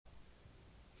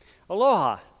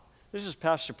Aloha, this is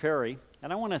Pastor Perry,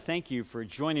 and I want to thank you for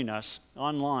joining us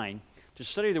online to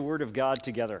study the Word of God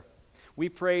together. We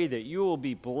pray that you will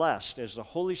be blessed as the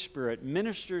Holy Spirit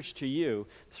ministers to you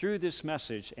through this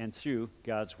message and through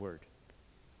God's Word.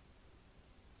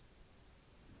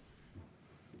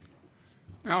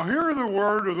 Now hear the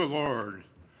word of the Lord.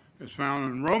 It's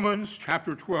found in Romans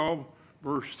chapter 12,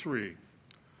 verse 3.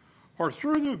 For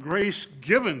through the grace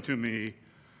given to me,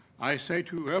 I say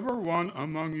to every one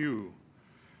among you,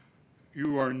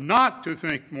 you are not to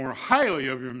think more highly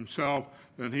of himself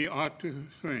than he ought to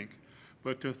think,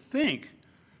 but to think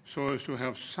so as to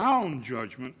have sound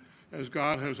judgment, as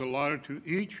God has allotted to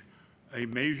each a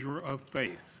measure of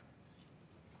faith.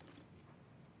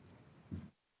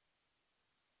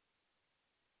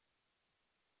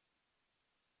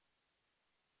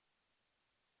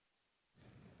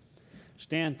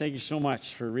 Stan, thank you so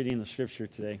much for reading the scripture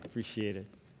today. Appreciate it.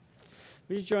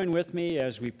 Will you join with me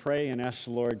as we pray and ask the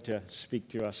Lord to speak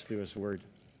to us through His Word?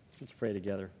 Let's pray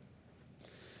together.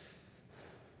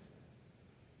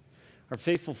 Our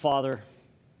faithful Father,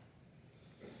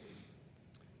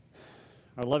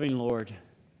 our loving Lord,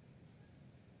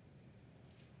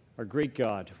 our great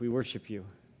God, we worship you.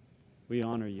 We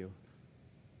honor you.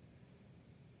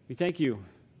 We thank you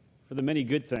for the many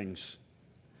good things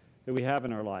that we have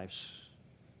in our lives.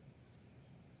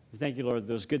 We thank you, Lord,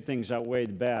 those good things outweigh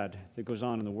the bad that goes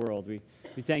on in the world. We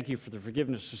thank you for the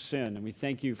forgiveness of sin, and we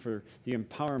thank you for the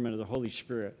empowerment of the Holy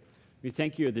Spirit. We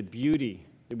thank you for the beauty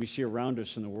that we see around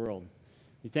us in the world.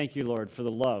 We thank you, Lord, for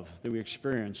the love that we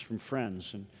experience from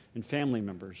friends and family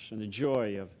members, and the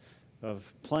joy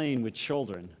of playing with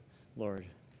children, Lord.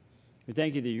 We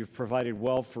thank you that you've provided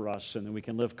well for us and that we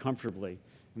can live comfortably,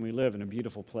 and we live in a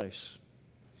beautiful place.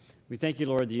 We thank you,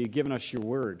 Lord, that you've given us your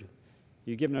word.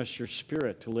 You've given us your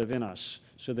Spirit to live in us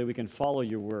so that we can follow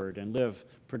your word and live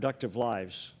productive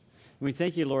lives. And we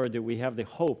thank you, Lord, that we have the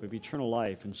hope of eternal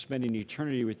life and spending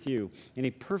eternity with you in a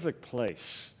perfect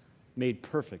place, made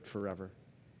perfect forever.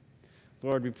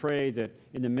 Lord, we pray that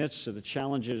in the midst of the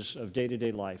challenges of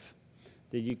day-to-day life,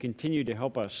 that you continue to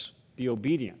help us be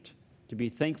obedient, to be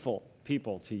thankful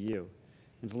people to you,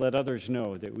 and to let others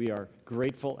know that we are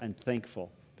grateful and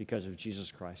thankful because of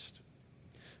Jesus Christ.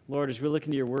 Lord, as we look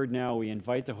into your word now, we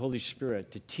invite the Holy Spirit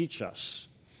to teach us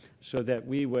so that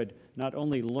we would not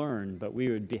only learn, but we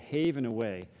would behave in a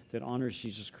way that honors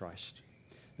Jesus Christ.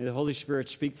 May the Holy Spirit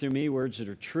speak through me words that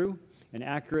are true and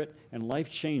accurate and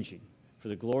life-changing for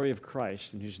the glory of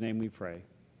Christ, in whose name we pray.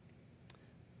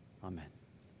 Amen.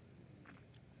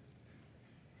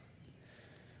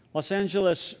 Los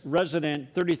Angeles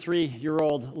resident,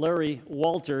 33-year-old Larry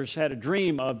Walters had a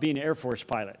dream of being an Air Force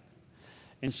pilot.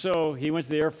 And so he went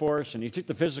to the Air Force and he took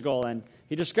the physical, and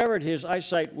he discovered his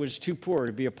eyesight was too poor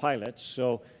to be a pilot,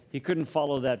 so he couldn't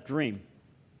follow that dream.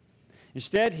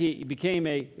 Instead, he became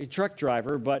a truck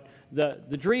driver, but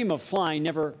the dream of flying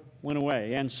never went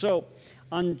away. And so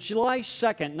on July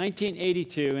 2nd,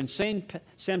 1982, in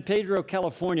San Pedro,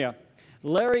 California,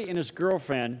 Larry and his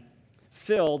girlfriend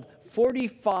filled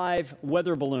 45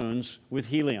 weather balloons with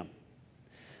helium.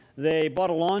 They bought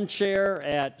a lawn chair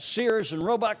at Sears and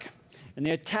Roebuck, and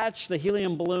they attached the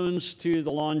helium balloons to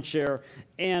the lawn chair,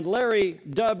 and Larry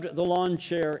dubbed the lawn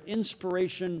chair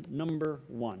Inspiration Number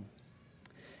 1.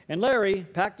 And Larry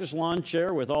packed his lawn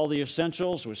chair with all the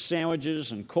essentials, with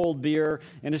sandwiches and cold beer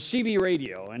and a CB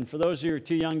radio. And for those of you who are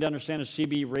too young to understand a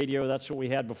CB radio, that's what we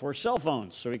had before cell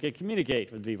phones, so he could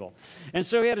communicate with people. And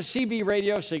so he had a CB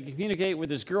radio so he could communicate with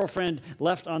his girlfriend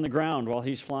left on the ground while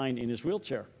he's flying in his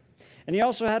wheelchair. And he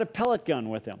also had a pellet gun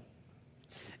with him.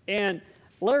 And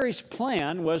Larry's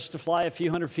plan was to fly a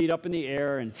few hundred feet up in the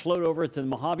air and float over to the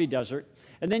Mojave Desert,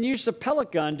 and then use the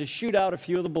pellet gun to shoot out a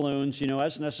few of the balloons,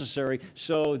 as necessary,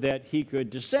 so that he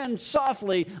could descend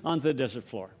softly onto the desert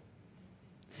floor.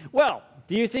 Well,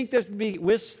 do you think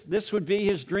this would be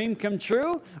his dream come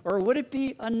true, or would it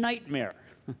be a nightmare?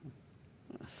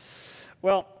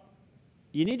 Well,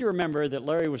 you need to remember that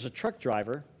Larry was a truck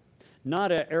driver,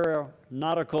 not an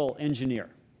aeronautical engineer.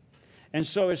 And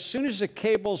so as soon as the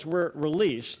cables were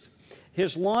released,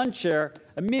 his lawn chair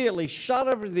immediately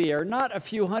shot over the air, not a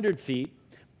few hundred feet,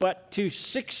 but to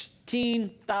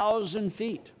 16,000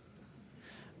 feet,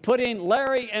 putting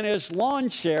Larry and his lawn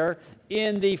chair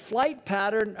in the flight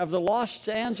pattern of the Los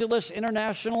Angeles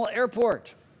International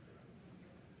Airport,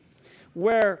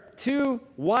 where two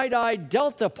wide-eyed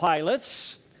Delta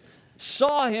pilots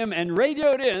saw him and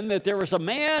radioed in that there was a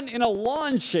man in a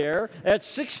lawn chair at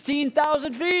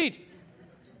 16,000 feet.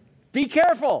 Be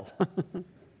careful.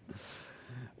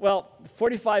 Well,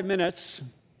 45 minutes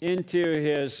into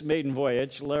his maiden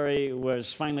voyage, Larry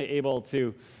was finally able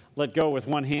to let go with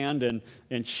one hand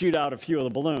and shoot out a few of the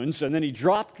balloons, and then he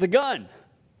dropped the gun.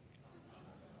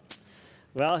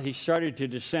 Well, he started to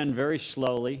descend very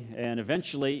slowly, and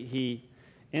eventually he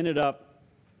ended up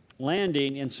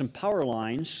landing in some power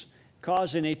lines,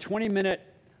 causing a 20-minute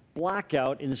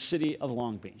blackout in the city of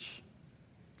Long Beach.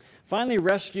 Finally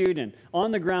rescued and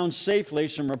on the ground safely,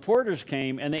 some reporters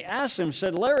came, and they asked him,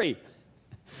 said, "Larry,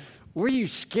 were you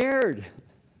scared?"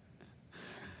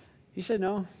 He said,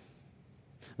 "No,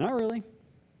 not really."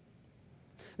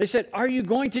 They said, "Are you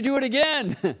going to do it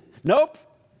again?" "Nope."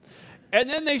 And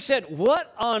then they said,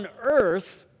 "What on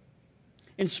earth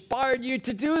inspired you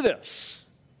to do this?"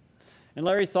 And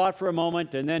Larry thought for a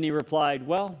moment, and then he replied,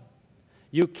 "Well,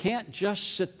 you can't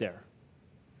just sit there."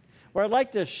 Well, I'd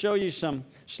like to show you some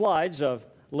slides of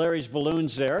Larry's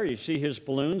balloons there. You see his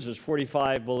balloons, his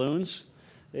 45 balloons.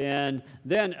 And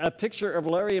then a picture of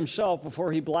Larry himself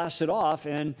before he blasted off,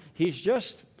 and he's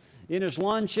just in his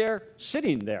lawn chair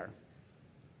sitting there.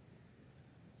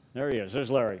 There he is.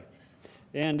 There's Larry.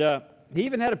 And he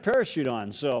even had a parachute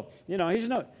on, so, he's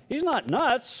not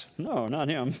nuts. No, not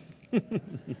him.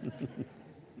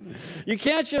 You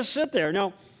can't just sit there.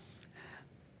 Now,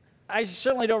 I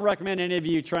certainly don't recommend any of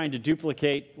you trying to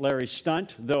duplicate Larry's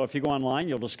stunt, though if you go online,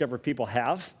 you'll discover people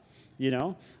have,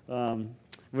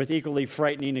 with equally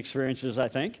frightening experiences, I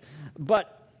think.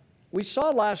 But we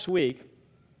saw last week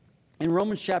in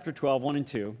Romans chapter 12, 1 and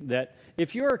 2, that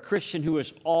if you're a Christian who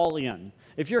is all in,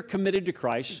 if you're committed to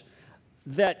Christ,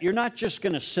 that you're not just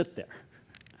going to sit there.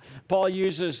 Paul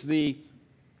uses the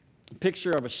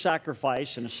picture of a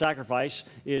sacrifice, and a sacrifice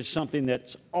is something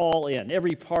that's all in,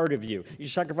 every part of you. You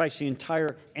sacrifice the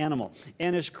entire animal.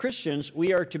 And as Christians,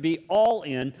 we are to be all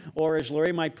in, or as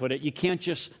Larry might put it, you can't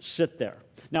just sit there.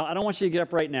 Now, I don't want you to get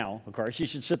up right now, of course. You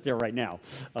should sit there right now.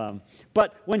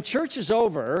 But when church is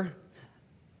over,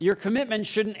 your commitment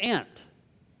shouldn't end.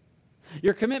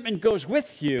 Your commitment goes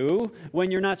with you when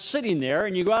you're not sitting there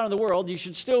and you go out in the world. You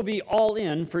should still be all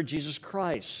in for Jesus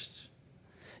Christ.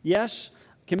 Yes,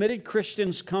 committed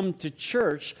Christians come to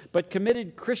church, but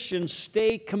committed Christians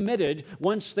stay committed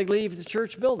once they leave the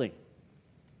church building.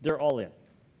 They're all in.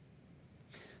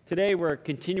 Today we're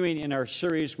continuing in our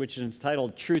series, which is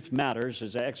entitled Truth Matters.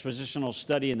 It's an expositional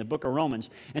study in the book of Romans.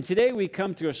 And today we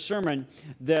come to a sermon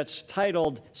that's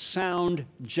titled Sound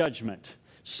Judgment.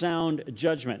 Sound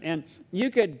judgment. And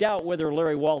you could doubt whether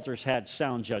Larry Walters had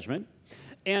sound judgment.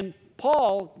 And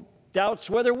Paul doubts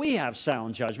whether we have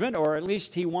sound judgment, or at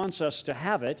least he wants us to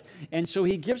have it. And so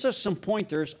he gives us some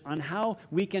pointers on how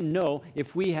we can know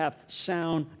if we have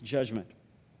sound judgment.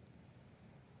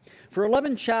 For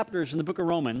 11 chapters in the book of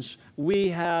Romans, we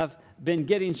have been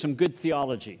getting some good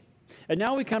theology. And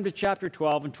now we come to chapter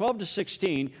 12, and 12 to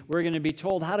 16, we're going to be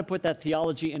told how to put that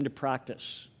theology into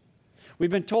practice. We've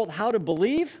been told how to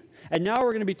believe, and now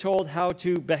we're going to be told how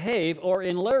to behave, or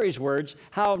in Larry's words,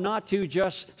 how not to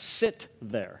just sit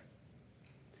there.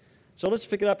 So let's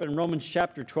pick it up in Romans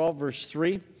chapter 12, verse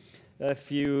 3.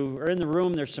 If you are in the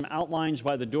room, there's some outlines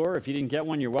by the door. If you didn't get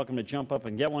one, you're welcome to jump up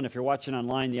and get one. If you're watching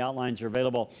online, the outlines are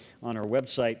available on our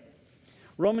website.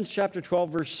 Romans chapter 12,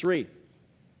 verse 3.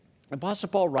 Apostle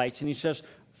Paul writes, and he says,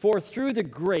 "For through the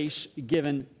grace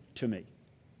given to me."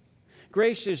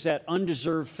 Grace is that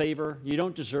undeserved favor. You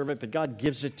don't deserve it, but God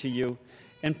gives it to you.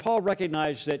 And Paul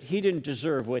recognized that he didn't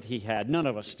deserve what he had. None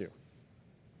of us do.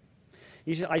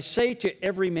 He said, "I say to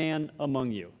every man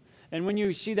among you." And when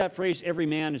you see that phrase, every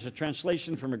man, it's a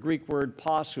translation from a Greek word,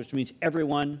 pos, which means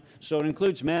everyone. So it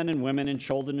includes men and women and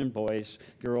children and boys,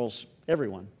 girls,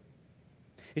 everyone.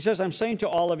 He says, "I'm saying to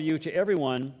all of you, to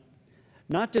everyone,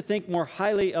 not to think more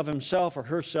highly of himself or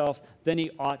herself than he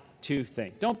ought to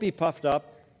think." Don't be puffed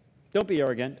up. Don't be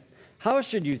arrogant. How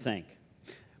should you think?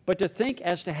 But to think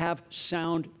as to have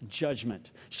sound judgment.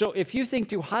 So if you think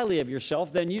too highly of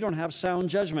yourself, then you don't have sound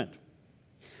judgment.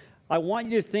 I want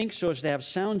you to think so as to have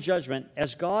sound judgment,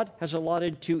 as God has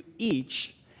allotted to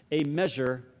each a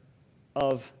measure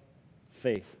of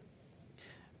faith.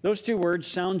 Those two words,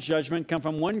 sound judgment, come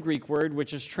from one Greek word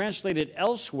which is translated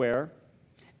elsewhere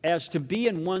as to be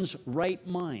in one's right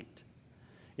mind.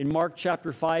 In Mark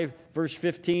chapter 5, verse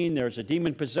 15, there's a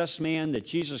demon-possessed man that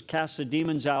Jesus casts the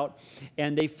demons out,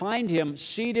 and they find him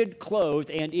seated, clothed,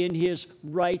 and in his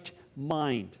right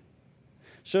mind.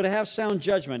 So to have sound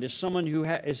judgment is someone who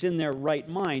is in their right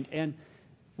mind. And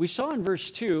we saw in verse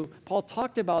 2, Paul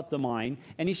talked about the mind,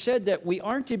 and he said that we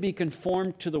aren't to be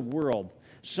conformed to the world.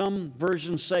 Some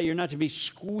versions say you're not to be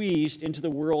squeezed into the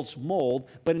world's mold,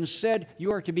 but instead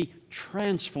you are to be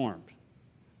transformed,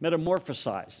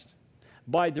 metamorphosized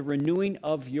by the renewing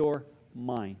of your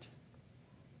mind.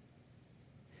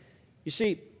 You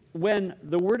see, when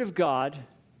the Word of God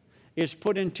is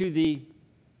put into the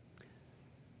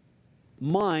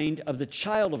mind of the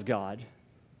child of God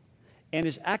and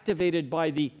is activated by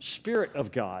the Spirit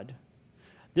of God,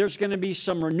 there's going to be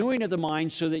some renewing of the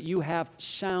mind so that you have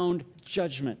sound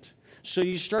judgment. So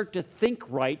you start to think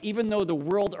right, even though the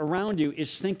world around you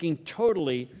is thinking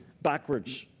totally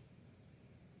backwards.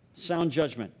 Sound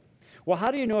judgment. Well,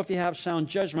 how do you know if you have sound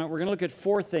judgment? We're going to look at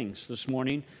 4 things this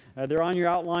morning. They're on your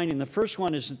outline, and the first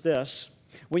one is this.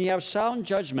 When you have sound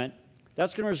judgment,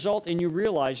 that's going to result in you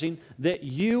realizing that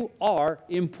you are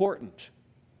important.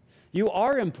 You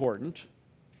are important,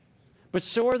 but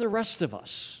so are the rest of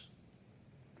us.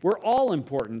 We're all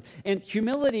important. And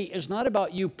humility is not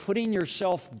about you putting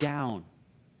yourself down.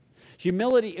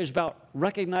 Humility is about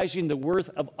recognizing the worth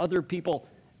of other people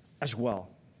as well.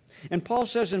 And Paul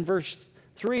says in verse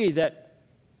 3 that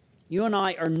you and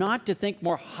I are not to think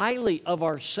more highly of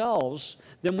ourselves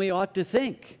than we ought to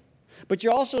think. But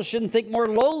you also shouldn't think more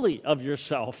lowly of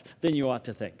yourself than you ought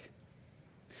to think.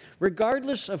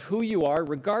 Regardless of who you are,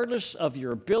 regardless of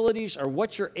your abilities or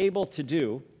what you're able to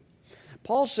do,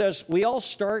 Paul says we all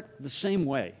start the same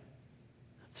way,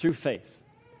 through faith.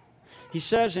 He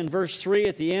says in verse 3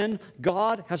 at the end,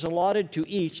 God has allotted to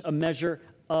each a measure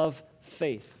of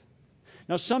faith.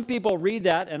 Now, some people read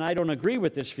that, and I don't agree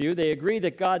with this view. They agree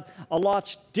that God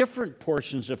allots different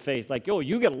portions of faith, like, oh,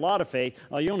 you get a lot of faith,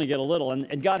 oh, you only get a little,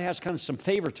 and God has kind of some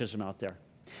favoritism out there.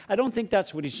 I don't think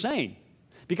that's what he's saying,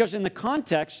 because in the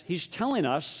context, he's telling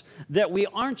us that we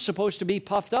aren't supposed to be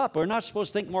puffed up. We're not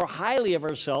supposed to think more highly of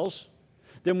ourselves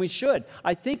than we should.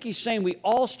 I think he's saying we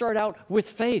all start out with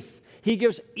faith. He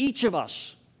gives each of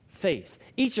us faith.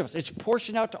 Each of us. It's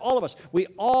portioned out to all of us. We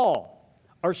all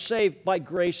are saved by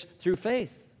grace through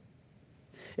faith.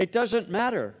 It doesn't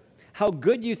matter how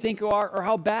good you think you are or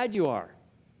how bad you are.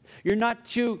 You're not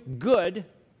too good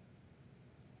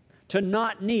to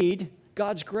not need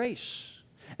God's grace.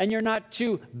 And you're not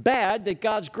too bad that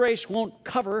God's grace won't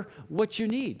cover what you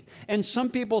need. And some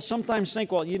people sometimes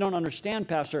think, well, you don't understand,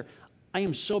 Pastor. I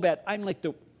am so bad. I'm like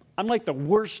the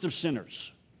worst of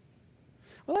sinners.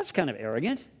 Well, that's kind of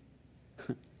arrogant.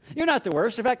 You're not the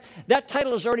worst. In fact, that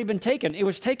title has already been taken. It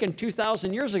was taken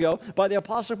 2,000 years ago by the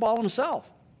Apostle Paul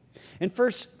himself. In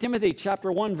 1 Timothy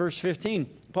chapter 1, verse 15,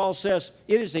 Paul says,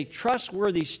 it is a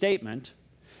trustworthy statement,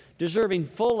 deserving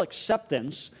full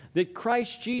acceptance, that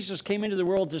Christ Jesus came into the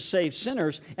world to save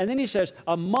sinners. And then he says,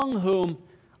 among whom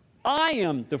I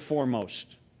am the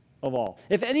foremost of all.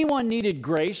 If anyone needed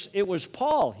grace, it was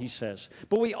Paul, he says.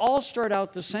 But we all start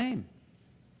out the same.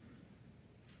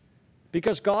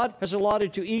 Because God has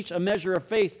allotted to each a measure of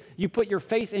faith. You put your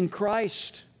faith in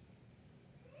Christ.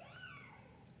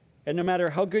 And no matter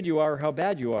how good you are or how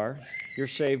bad you are, you're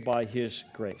saved by his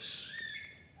grace.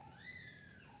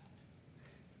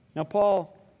 Now,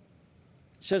 Paul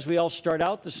says we all start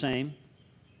out the same.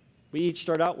 We each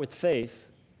start out with faith.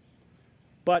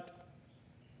 But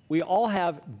we all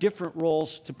have different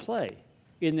roles to play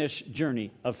in this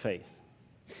journey of faith.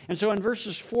 And so in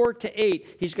verses 4 to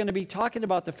 8, he's going to be talking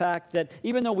about the fact that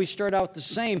even though we start out the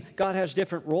same, God has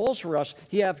different roles for us.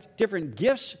 He has different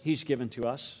gifts he's given to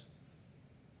us.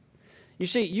 You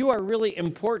see, you are really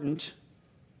important,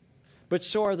 but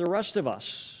so are the rest of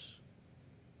us.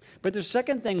 But the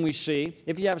second thing we see,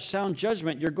 if you have sound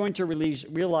judgment, you're going to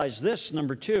realize this,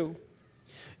 number 2.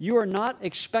 You are not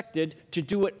expected to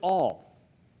do it all,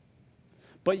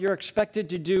 but you're expected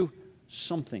to do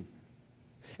something.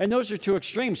 And those are two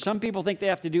extremes. Some people think they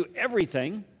have to do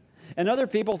everything, and other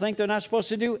people think they're not supposed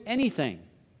to do anything.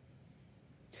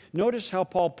 Notice how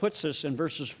Paul puts this in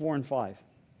verses 4 and 5.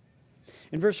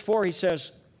 In verse 4, he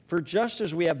says, for just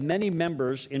as we have many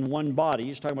members in one body,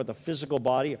 he's talking about the physical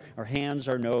body, our hands,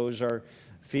 our nose, our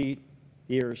feet,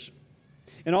 ears,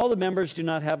 and all the members do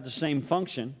not have the same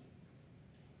function.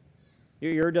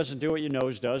 Your ear doesn't do what your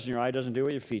nose does, and your eye doesn't do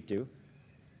what your feet do.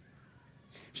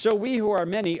 So we who are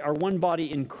many are one body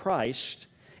in Christ,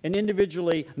 and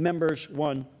individually members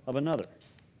one of another.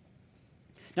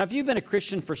 Now, if you've been a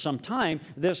Christian for some time,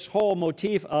 this whole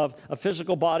motif of a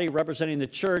physical body representing the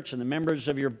church and the members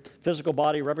of your physical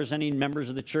body representing members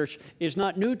of the church is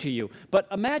not new to you. But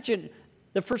imagine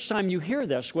the first time you hear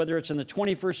this, whether it's in the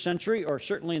 21st century or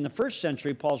certainly in the first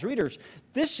century, Paul's readers,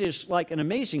 this is like an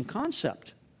amazing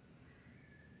concept.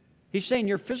 He's saying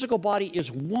your physical body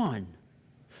is one.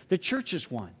 The church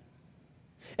is one.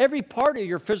 Every part of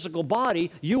your physical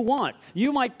body you want.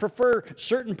 You might prefer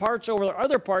certain parts over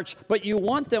other parts, but you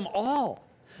want them all.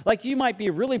 Like you might be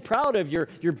really proud of your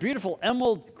beautiful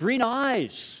emerald green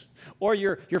eyes, or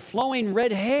your flowing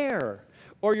red hair,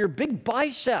 or your big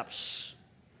biceps.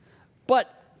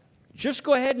 But just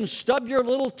go ahead and stub your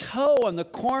little toe on the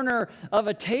corner of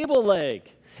a table leg,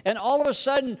 And all of a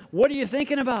sudden, what are you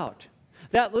thinking about?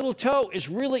 That little toe is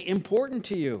really important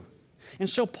to you. And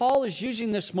so Paul is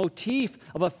using this motif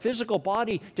of a physical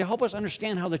body to help us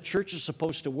understand how the church is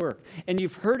supposed to work. And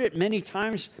you've heard it many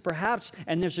times, perhaps,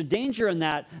 and there's a danger in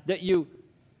that you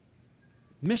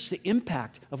miss the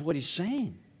impact of what he's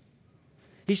saying.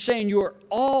 He's saying you are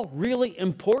all really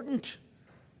important.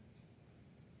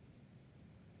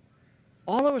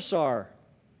 All of us are.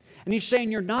 And he's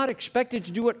saying you're not expected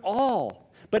to do it all,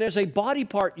 but as a body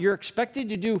part, you're expected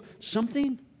to do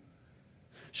something.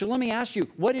 So let me ask you,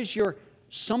 what is your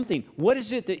something? What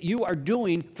is it that you are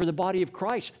doing for the body of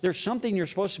Christ? There's something you're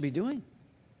supposed to be doing.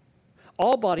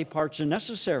 All body parts are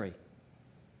necessary.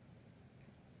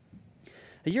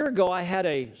 A year ago, I had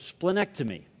a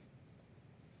splenectomy.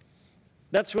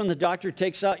 That's when the doctor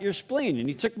takes out your spleen, and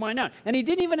he took mine out. And he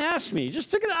didn't even ask me, he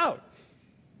just took it out.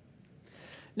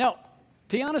 Now,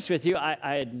 to be honest with you, I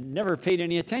had never paid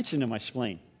any attention to my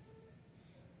spleen.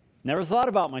 Never thought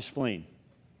about my spleen.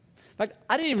 In fact,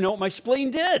 I didn't even know what my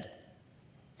spleen did.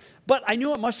 But I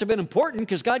knew it must have been important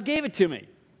because God gave it to me.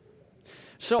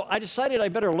 So I decided I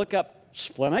better look up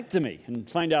splenectomy and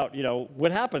find out,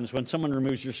 what happens when someone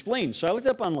removes your spleen. So I looked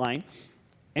up online,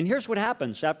 and here's what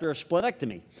happens after a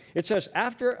splenectomy. It says,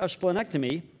 after a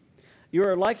splenectomy, you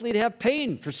are likely to have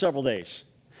pain for several days.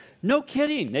 No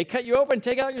kidding. They cut you open,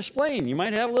 take out your spleen. You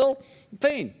might have a little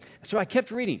pain. So I kept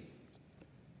reading.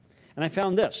 And I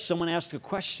found this. Someone asked a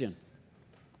question.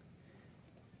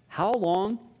 How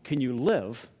long can you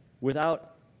live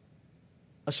without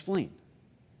a spleen?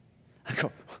 I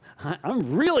go,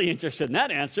 I'm really interested in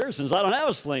that answer since I don't have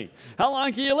a spleen. How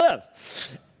long can you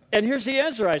live? And here's the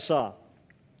answer I saw.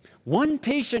 One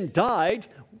patient died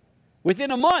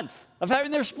within a month of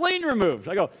having their spleen removed.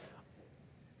 I go,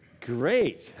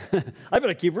 great. I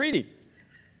better keep reading.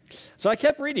 So I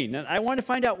kept reading, and I wanted to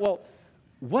find out,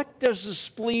 what does the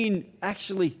spleen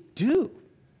actually do?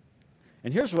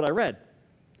 And here's what I read.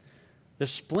 The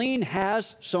spleen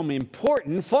has some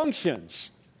important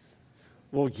functions.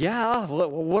 Well, yeah,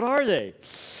 what are they?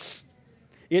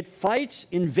 It fights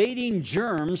invading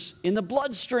germs in the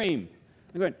bloodstream.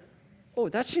 I'm going,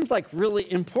 that seems like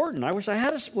really important. I wish I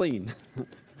had a spleen.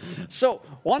 So,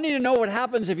 wanting to know what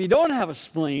happens if you don't have a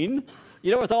spleen,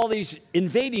 with all these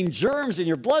invading germs in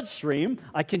your bloodstream,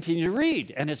 I continued to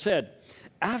read. And it said,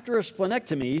 after a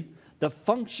splenectomy, the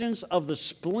functions of the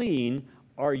spleen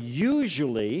are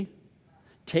usually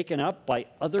taken up by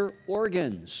other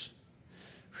organs.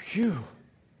 Phew.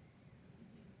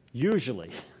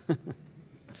 Usually.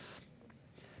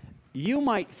 You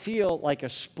might feel like a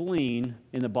spleen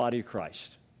in the body of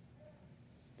Christ.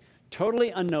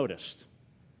 Totally unnoticed.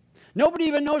 Nobody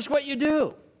even knows what you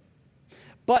do.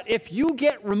 But if you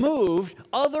get removed,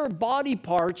 other body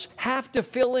parts have to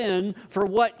fill in for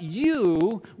what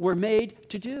you were made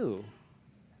to do.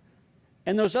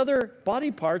 And those other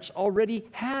body parts already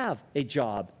have a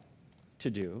job to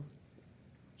do.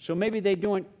 So maybe they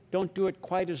don't do it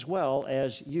quite as well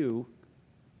as you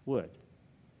would.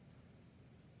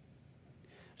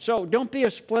 So don't be a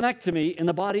splenectomy in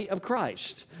the body of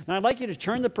Christ. And I'd like you to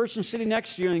turn the person sitting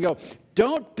next to you and go,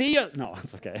 don't be a... No,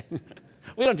 it's okay.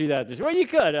 We don't do that. Well, you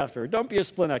could after. Don't be a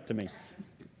splenectomy.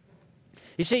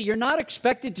 You see, you're not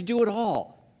expected to do it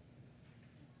all.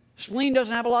 Spleen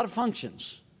doesn't have a lot of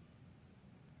functions.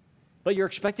 But you're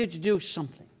expected to do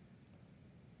something.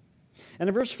 And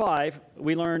in verse 5,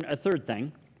 we learn a third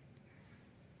thing.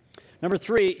 Number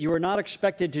 3, you are not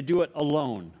expected to do it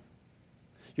alone.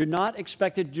 You're not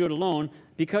expected to do it alone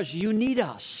because you need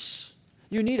us.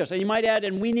 You need us. And you might add,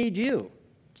 and we need you.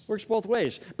 Works both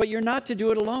ways. But you're not to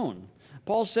do it alone.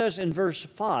 Paul says in verse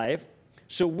 5,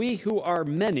 so we who are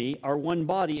many are one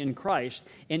body in Christ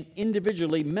and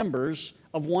individually members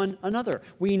of one another.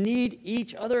 We need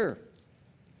each other.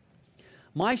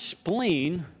 My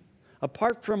spleen,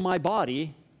 apart from my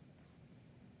body,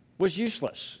 was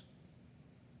useless.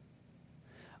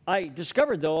 I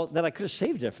discovered, though, that I could have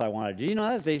saved it if I wanted to. You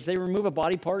know that if they remove a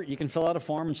body part, you can fill out a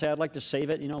form and say, I'd like to save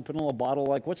it, put in a little bottle,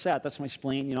 like, what's that? That's my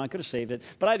spleen. I could have saved it,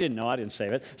 but I didn't know. I didn't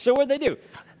save it. So what did they do?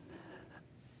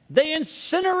 They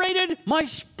incinerated my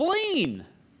spleen.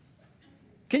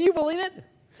 Can you believe it?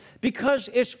 Because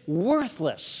it's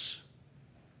worthless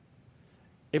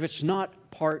if it's not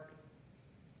part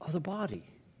of the body.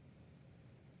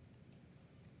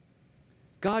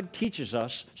 God teaches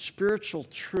us spiritual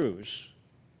truths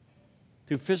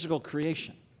through physical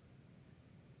creation.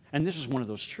 And this is one of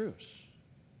those truths.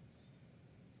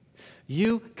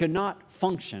 You cannot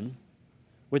function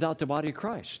without the body of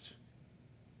Christ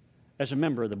as a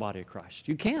member of the body of Christ.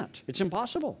 You can't. It's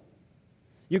impossible.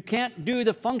 You can't do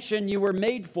the function you were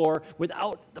made for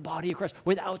without the body of Christ,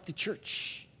 without the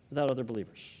church. without other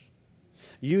believers.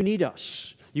 You need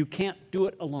us. You can't do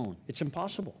it alone. It's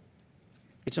impossible.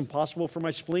 It's impossible for my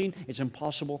spleen. It's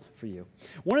impossible for you.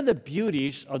 One of the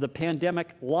beauties of the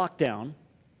pandemic lockdown,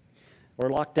 or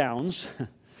lockdowns,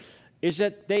 is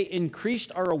that they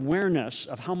increased our awareness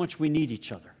of how much we need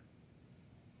each other,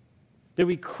 that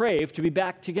we crave to be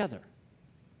back together.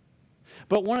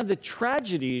 But one of the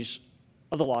tragedies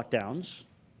of the lockdowns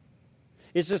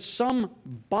is that some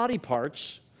body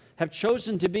parts have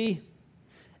chosen to be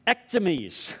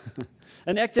ectomies.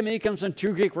 An ectomy comes from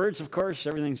two Greek words, of course.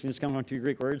 Everything seems to come from two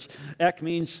Greek words. Ek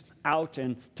means out,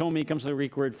 and tomi comes from the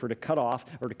Greek word for to cut off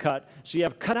or to cut. So you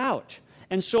have cut out.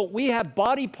 And so we have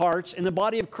body parts in the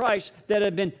body of Christ that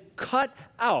have been cut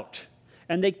out,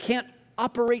 and they can't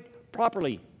operate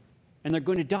properly, and they're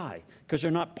going to die because they're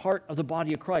not part of the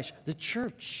body of Christ, the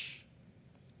church.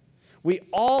 We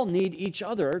all need each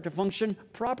other to function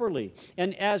properly.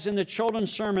 And as in the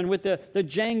children's sermon with the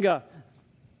Jenga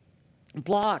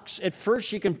blocks, at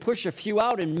first you can push a few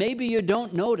out and maybe you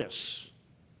don't notice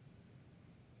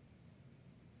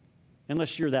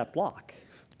unless you're that block.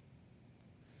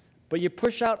 But you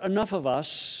push out enough of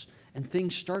us and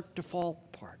things start to fall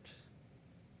apart.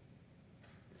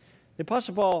 The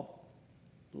Apostle Paul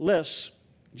lists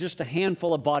just a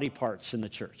handful of body parts in the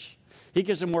church. He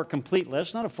gives a more complete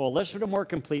list, not a full list, but a more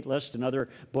complete list in other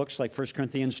books like 1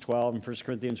 Corinthians 12 and 1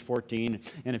 Corinthians 14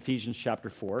 and Ephesians chapter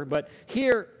 4. But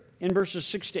here in verses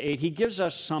 6 to 8, he gives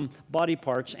us some body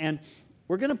parts, and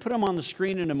we're going to put them on the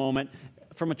screen in a moment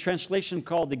from a translation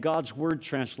called the God's Word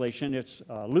translation. It's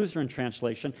a Lutheran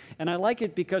translation, and I like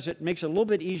it because it makes it a little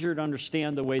bit easier to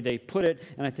understand the way they put it,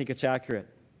 and I think it's accurate.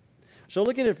 So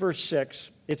looking at verse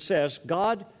 6, it says,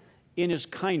 God in His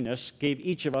kindness gave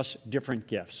each of us different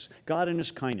gifts. God in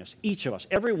His kindness, each of us,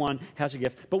 everyone has a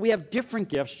gift, but we have different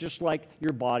gifts just like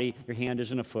your body, your hand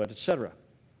isn't a foot, etc.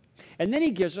 And then he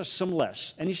gives us some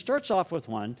lists. And he starts off with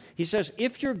one. He says,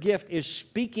 if your gift is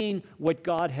speaking what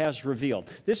God has revealed.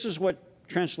 This is what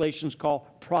translations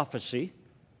call prophecy.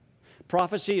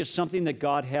 Prophecy is something that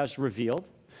God has revealed.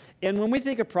 And when we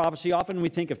think of prophecy, often we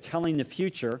think of telling the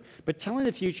future. But telling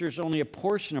the future is only a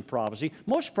portion of prophecy.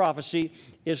 Most prophecy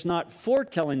is not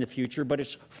foretelling the future, but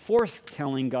it's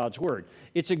forthtelling God's word.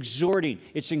 It's exhorting.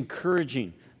 It's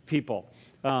encouraging people,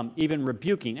 even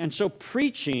rebuking. And so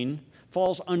preaching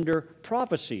falls under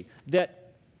prophecy,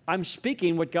 that I'm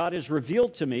speaking what God has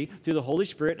revealed to me through the Holy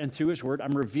Spirit and through His Word.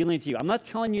 I'm revealing to you. I'm not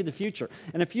telling you the future.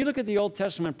 And if you look at the Old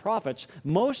Testament prophets,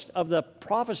 most of the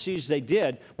prophecies they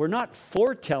did were not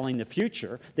foretelling the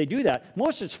future. They do that.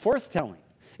 Most it's forthtelling.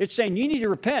 It's saying you need to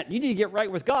repent. You need to get right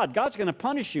with God. God's going to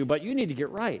punish you, but you need to get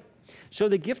right. So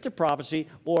the gift of prophecy,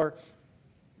 or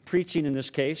preaching in this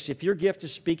case, if your gift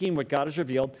is speaking what God has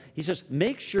revealed, he says,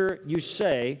 make sure you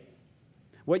say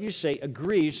what you say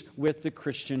agrees with the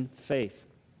Christian faith.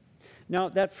 Now,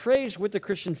 that phrase, with the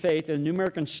Christian faith, in the New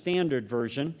American Standard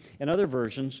Version and other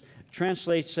versions,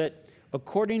 translates it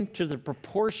according to the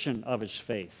proportion of his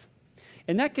faith.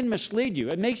 And that can mislead you.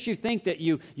 It makes you think that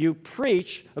you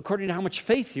preach according to how much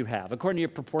faith you have, according to your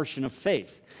proportion of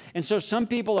faith. And so some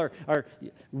people are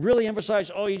really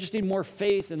emphasize, oh, you just need more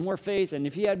faith, and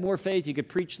if you had more faith, you could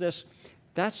preach this.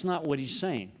 That's not what he's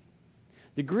saying.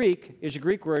 The Greek is a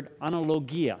Greek word,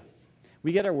 analogia.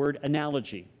 We get our word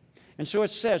analogy. And so it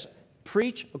says,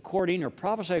 preach according or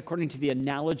prophesy according to the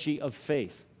analogy of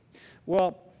faith.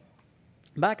 Well,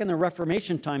 back in the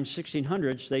Reformation time,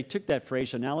 1600s, they took that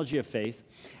phrase, analogy of faith,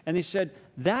 and they said,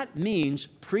 that means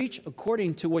preach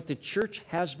according to what the church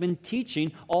has been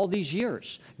teaching all these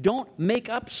years. Don't make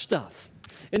up stuff.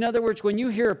 In other words, when you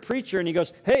hear a preacher and he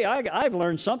goes, hey, I've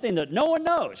learned something that no one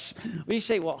knows. We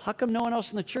say, well, how come no one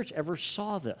else in the church ever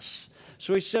saw this?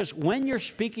 So he says, when you're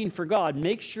speaking for God,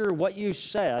 make sure what you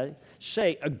say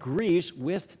agrees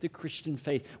with the Christian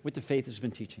faith, what the faith has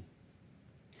been teaching.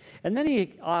 And then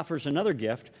he offers another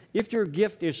gift. If your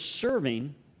gift is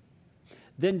serving,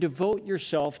 then devote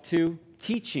yourself to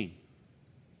teaching.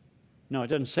 No, it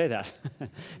doesn't say that. It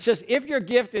says, if your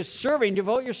gift is serving,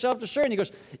 devote yourself to serving. He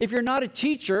goes, if you're not a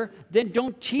teacher, then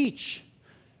don't teach.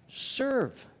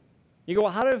 Serve. You go,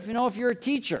 well, how do you know if you're a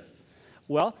teacher?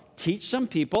 Well, teach some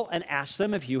people and ask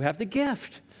them if you have the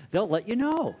gift. They'll let you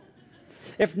know.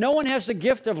 If no one has the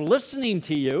gift of listening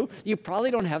to you, you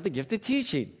probably don't have the gift of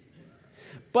teaching.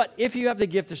 But if you have the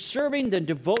gift of serving, then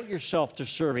devote yourself to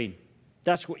serving.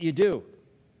 That's what you do.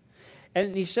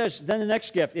 And he says, then the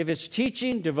next gift, if it's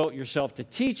teaching, devote yourself to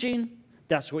teaching.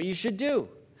 That's what you should do.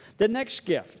 The next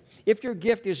gift, if your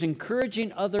gift is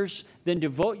encouraging others, then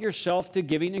devote yourself to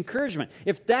giving encouragement.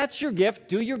 If that's your gift,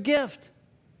 do your gift.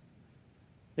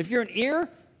 If you're an ear,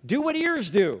 do what ears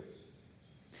do.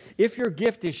 If your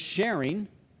gift is sharing,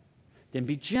 then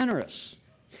be generous.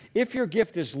 If your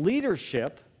gift is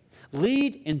leadership,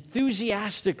 lead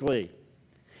enthusiastically.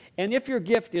 And if your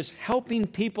gift is helping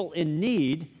people in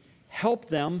need, help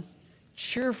them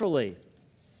cheerfully.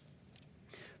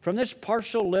 From this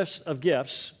partial list of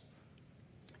gifts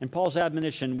and Paul's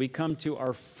admonition, we come to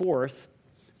our fourth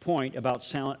point about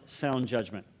sound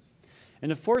judgment.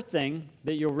 And the fourth thing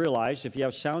that you'll realize if you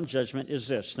have sound judgment is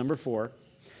this, number 4,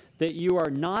 that you are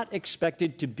not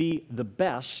expected to be the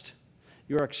best,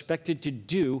 you are expected to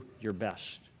do your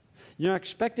best. You're not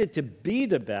expected to be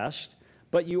the best,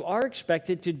 but you are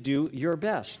expected to do your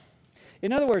best.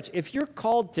 In other words, if you're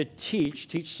called to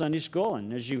teach Sunday school,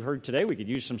 and as you heard today, we could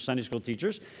use some Sunday school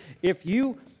teachers. If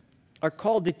you are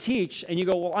called to teach and you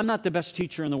go, well, I'm not the best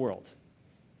teacher in the world.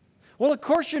 Well, of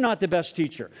course you're not the best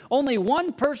teacher. Only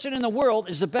one person in the world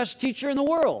is the best teacher in the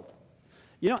world.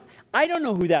 You know, I don't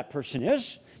know who that person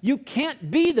is. You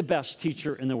can't be the best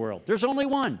teacher in the world. There's only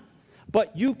one.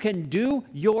 But you can do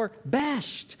your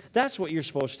best. That's what you're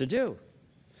supposed to do.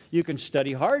 You can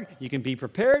study hard, you can be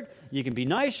prepared, you can be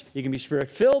nice, you can be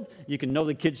spirit-filled, you can know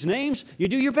the kids' names. You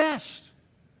do your best.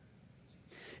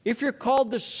 If you're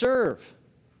called to serve,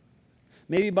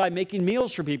 maybe by making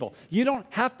meals for people, you don't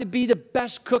have to be the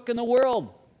best cook in the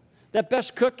world. That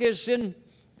best cook is in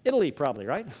Italy, probably,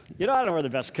 right? You know, I don't know where the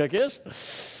best cook is.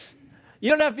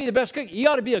 You don't have to be the best cook. You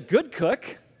ought to be a good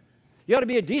cook. You ought to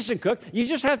be a decent cook. You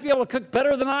just have to be able to cook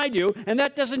better than I do, and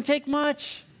that doesn't take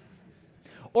much.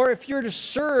 Or if you're to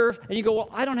serve and you go, well,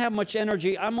 I don't have much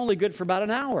energy. I'm only good for about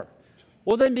an hour.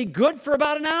 Well, then be good for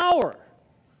about an hour.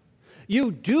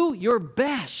 You do your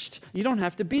best. You don't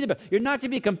have to be the best. You're not to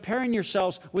be comparing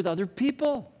yourselves with other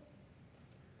people.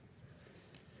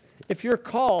 If you're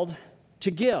called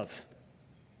to give,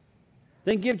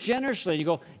 then give generously. You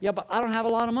go, yeah, but I don't have a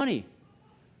lot of money.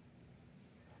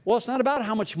 Well, it's not about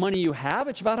how much money you have.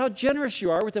 It's about how generous you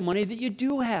are with the money that you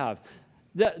do have.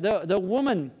 The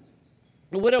woman,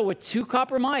 the widow with 2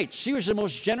 copper mites, she was the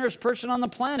most generous person on the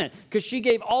planet because she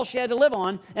gave all she had to live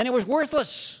on, and it was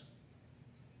worthless.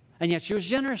 And yet she was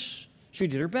generous. She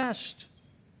did her best.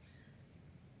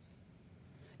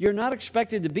 You're not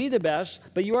expected to be the best,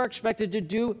 but you are expected to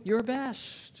do your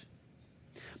best.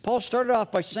 Paul started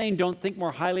off by saying, don't think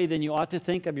more highly than you ought to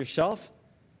think of yourself,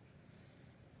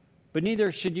 but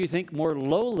neither should you think more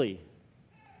lowly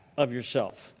of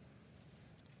yourself.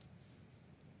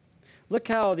 Look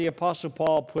how the Apostle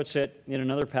Paul puts it in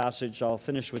another passage. I'll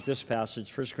finish with this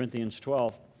passage, 1 Corinthians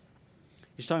 12.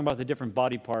 He's talking about the different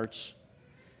body parts.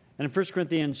 And in 1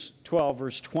 Corinthians 12,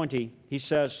 verse 20, he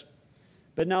says,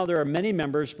 but now there are many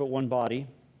members, but one body.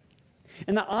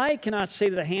 And the eye cannot say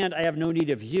to the hand, I have no need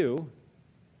of you.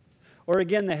 Or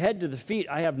again, the head to the feet,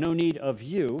 I have no need of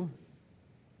you.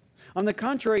 On the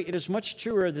contrary, it is much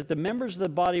truer that the members of the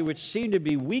body which seem to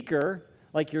be weaker,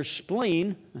 like your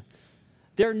spleen,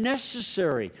 they're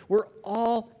necessary. We're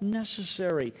all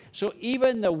necessary. So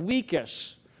even the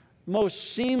weakest,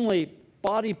 most seemly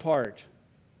body part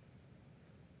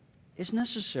is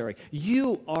necessary.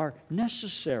 You are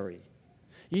necessary.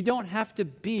 You don't have to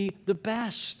be the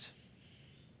best.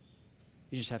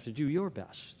 You just have to do your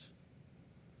best.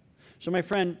 So my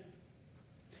friend,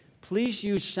 please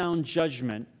use sound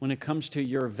judgment when it comes to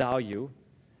your value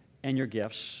and your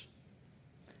gifts.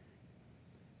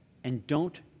 And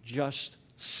don't just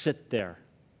sit there.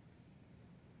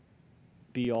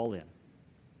 Be all in.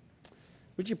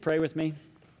 Would you pray with me?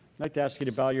 I'd like to ask you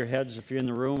to bow your heads if you're in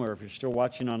the room or if you're still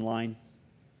watching online.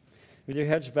 With your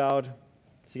heads bowed,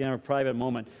 so you can have a private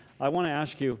moment, I want to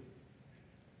ask you,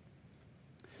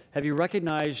 have you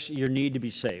recognized your need to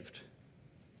be saved?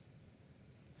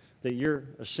 That you're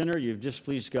a sinner, you've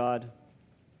displeased God,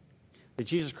 that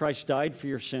Jesus Christ died for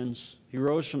your sins, He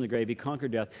rose from the grave, He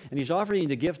conquered death, and He's offering you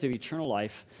the gift of eternal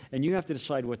life, and you have to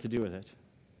decide what to do with it.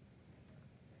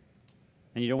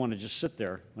 And you don't want to just sit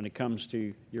there when it comes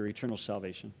to your eternal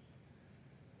salvation.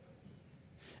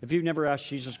 If you've never asked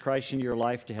Jesus Christ into your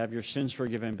life to have your sins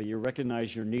forgiven, but you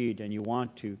recognize your need and you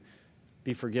want to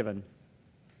be forgiven,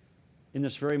 in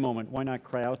this very moment, why not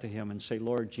cry out to Him and say,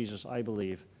 Lord Jesus, I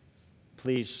believe.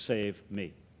 Please save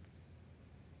me.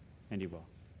 And He will.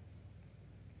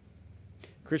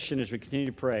 Christian, as we continue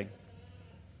to pray,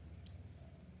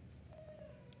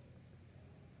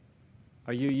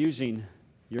 are you using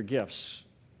your gifts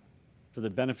for the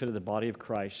benefit of the body of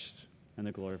Christ and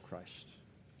the glory of Christ?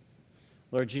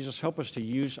 Lord Jesus, help us to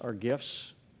use our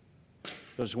gifts,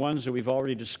 those ones that we've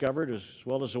already discovered, as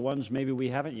well as the ones maybe we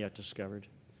haven't yet discovered.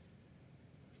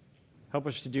 Help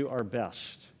us to do our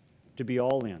best, to be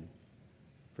all in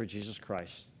for Jesus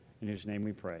Christ, in whose name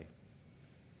we pray.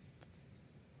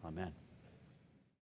 Amen.